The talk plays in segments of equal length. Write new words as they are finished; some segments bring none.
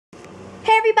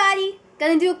Hey everybody,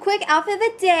 gonna do a quick outfit of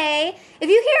the day. If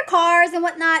you hear cars and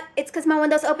whatnot, it's because my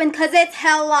window's open because it's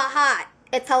hella hot.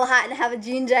 It's hella hot and I have a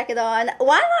jean jacket on.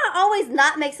 Why do I always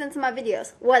not make sense in my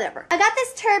videos? Whatever. I got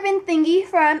this turban thingy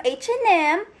from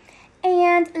H&M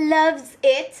and loves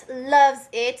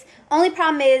it. Only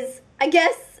problem is, I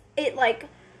guess it like,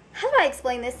 how do I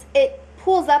explain this? It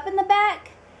pulls up in the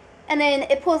back and then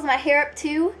it pulls my hair up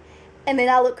too. And then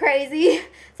I look crazy.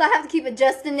 So I have to keep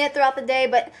adjusting it throughout the day,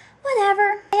 but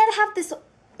whatever. And I have this,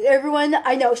 everyone,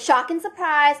 I know, shock and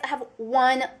surprise. I have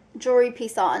one jewelry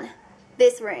piece on.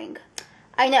 This ring.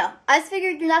 I know. I just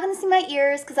figured you're not going to see my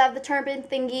ears because I have the turban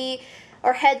thingy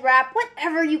or head wrap,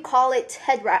 whatever you call it,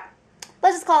 head wrap.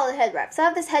 Let's just call it a head wrap. So I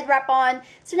have this head wrap on,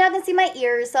 so you're not going to see my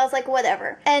ears. So I was like,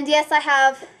 whatever. And yes, I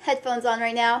have headphones on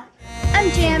right now. I'm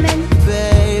jamming.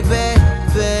 Baby.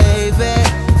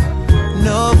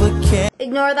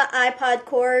 Ignore the iPod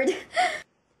cord.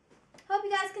 Hope you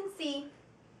guys can see.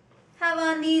 Have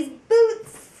on these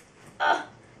boots.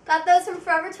 Got those from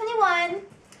Forever 21.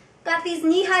 Got these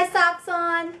knee-high socks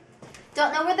on.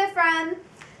 Don't know where they're from.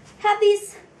 Have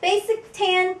these basic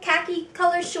tan khaki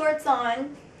color shorts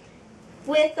on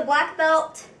with the black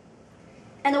belt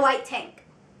and a white tank.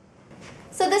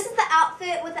 So this is the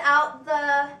outfit without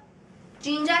the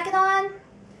jean jacket on.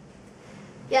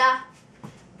 Yeah.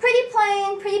 Pretty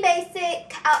plain, pretty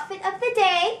basic outfit of the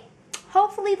day.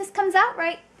 Hopefully this comes out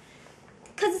right,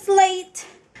 because it's late.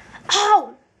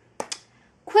 Oh,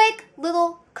 quick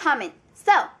little comment.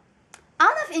 So, I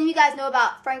don't know if any of you guys know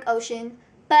about Frank Ocean,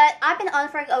 but I've been on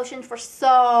Frank Ocean for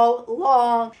so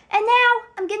long. And now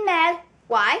I'm getting mad.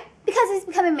 Why? Because he's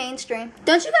becoming mainstream.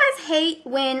 Don't you guys hate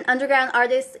when underground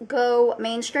artists go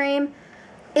mainstream?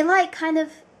 It like kind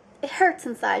of, it hurts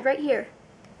inside, right here.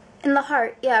 In the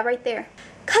heart, yeah, right there.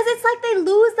 Because it's like they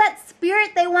lose that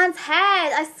spirit they once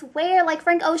had. I swear, like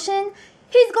Frank Ocean,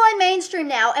 he's going mainstream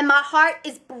now, and my heart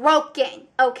is broken,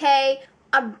 okay?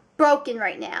 I'm broken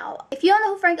right now. If you don't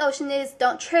know who Frank Ocean is,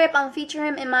 don't trip. I'm gonna feature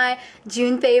him in my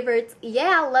June favorites.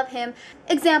 Yeah, I love him.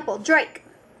 Example, Drake.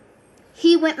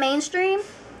 He went mainstream,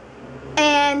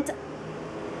 and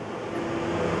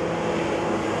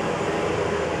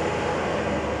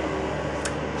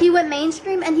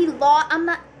he lost,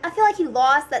 I feel like he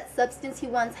lost that substance he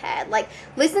once had. Like,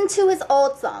 listen to his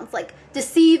old songs, like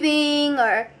Deceiving,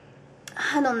 or,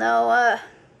 I don't know,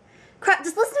 crap,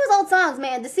 just listen to his old songs,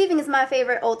 man. Deceiving is my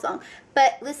favorite old song.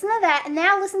 But listen to that, and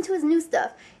now listen to his new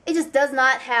stuff. It just does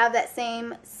not have that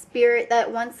same spirit that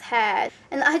it once had.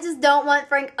 And I just don't want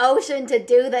Frank Ocean to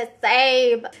do the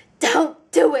same. Don't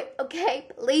do it, okay?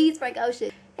 Please, Frank Ocean.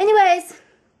 Anyways,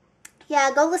 yeah,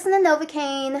 go listen to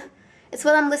Novocaine. It's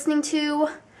what I'm listening to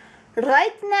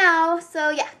right now. So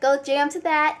yeah, go jam to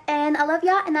that. And I love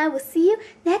y'all, and I will see you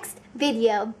next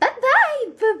video.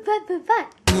 Bye-bye. Bye-bye.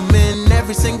 In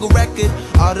every single record,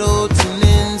 auto tune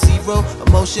in, zero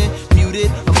emotion, muted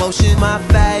emotion, my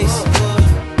face.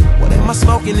 What am I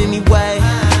smoking anyway?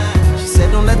 She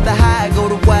said don't let the high go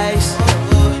to waste.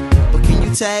 But can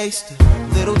you taste a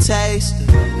little taste of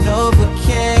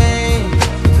Novocaine?